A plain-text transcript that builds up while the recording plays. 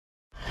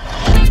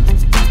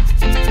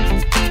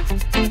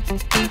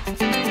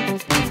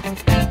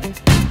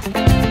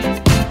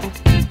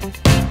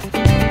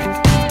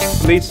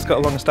Leeds has got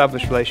a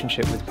long-established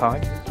relationship with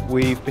Pi.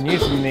 We've been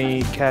using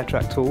the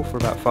CareTrack tool for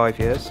about 5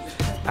 years,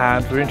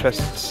 and we're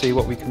interested to see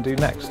what we can do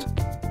next.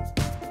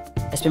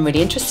 It's been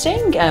really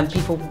interesting.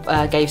 People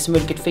gave some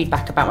really good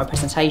feedback about my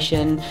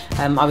presentation.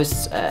 I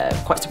was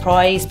quite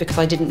surprised because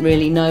I didn't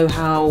really know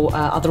how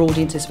other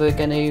audiences were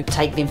going to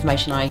take the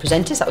information I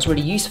presented, so that was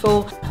really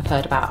useful. I've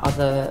heard about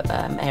other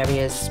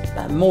areas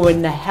more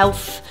in the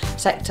health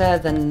sector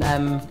than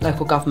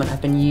local government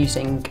have been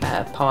using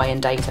Pi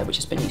and data, which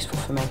has been useful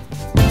for me.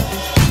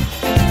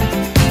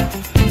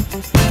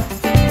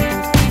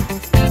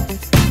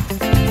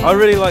 I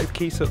really liked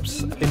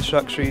KeySup's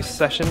introductory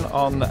session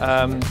on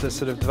the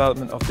sort of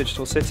development of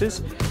digital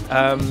cities.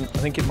 I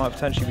think it might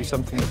potentially be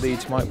something that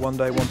Leeds might one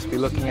day want to be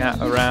looking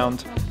at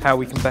around how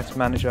we can better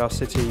manage our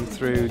city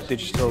through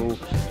digital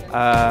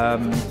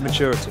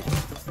maturity.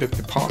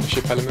 The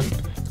partnership element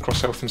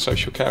across health and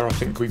social care, I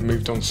think we've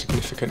moved on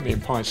significantly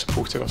and Pi has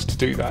supported us to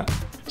do that.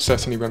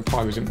 Certainly when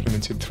Pi was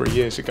implemented 3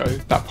 years ago,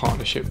 that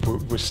partnership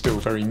was still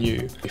very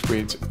new. If we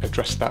had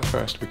addressed that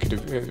first, we could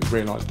have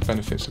realised the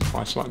benefits of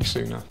Pi slightly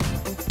sooner.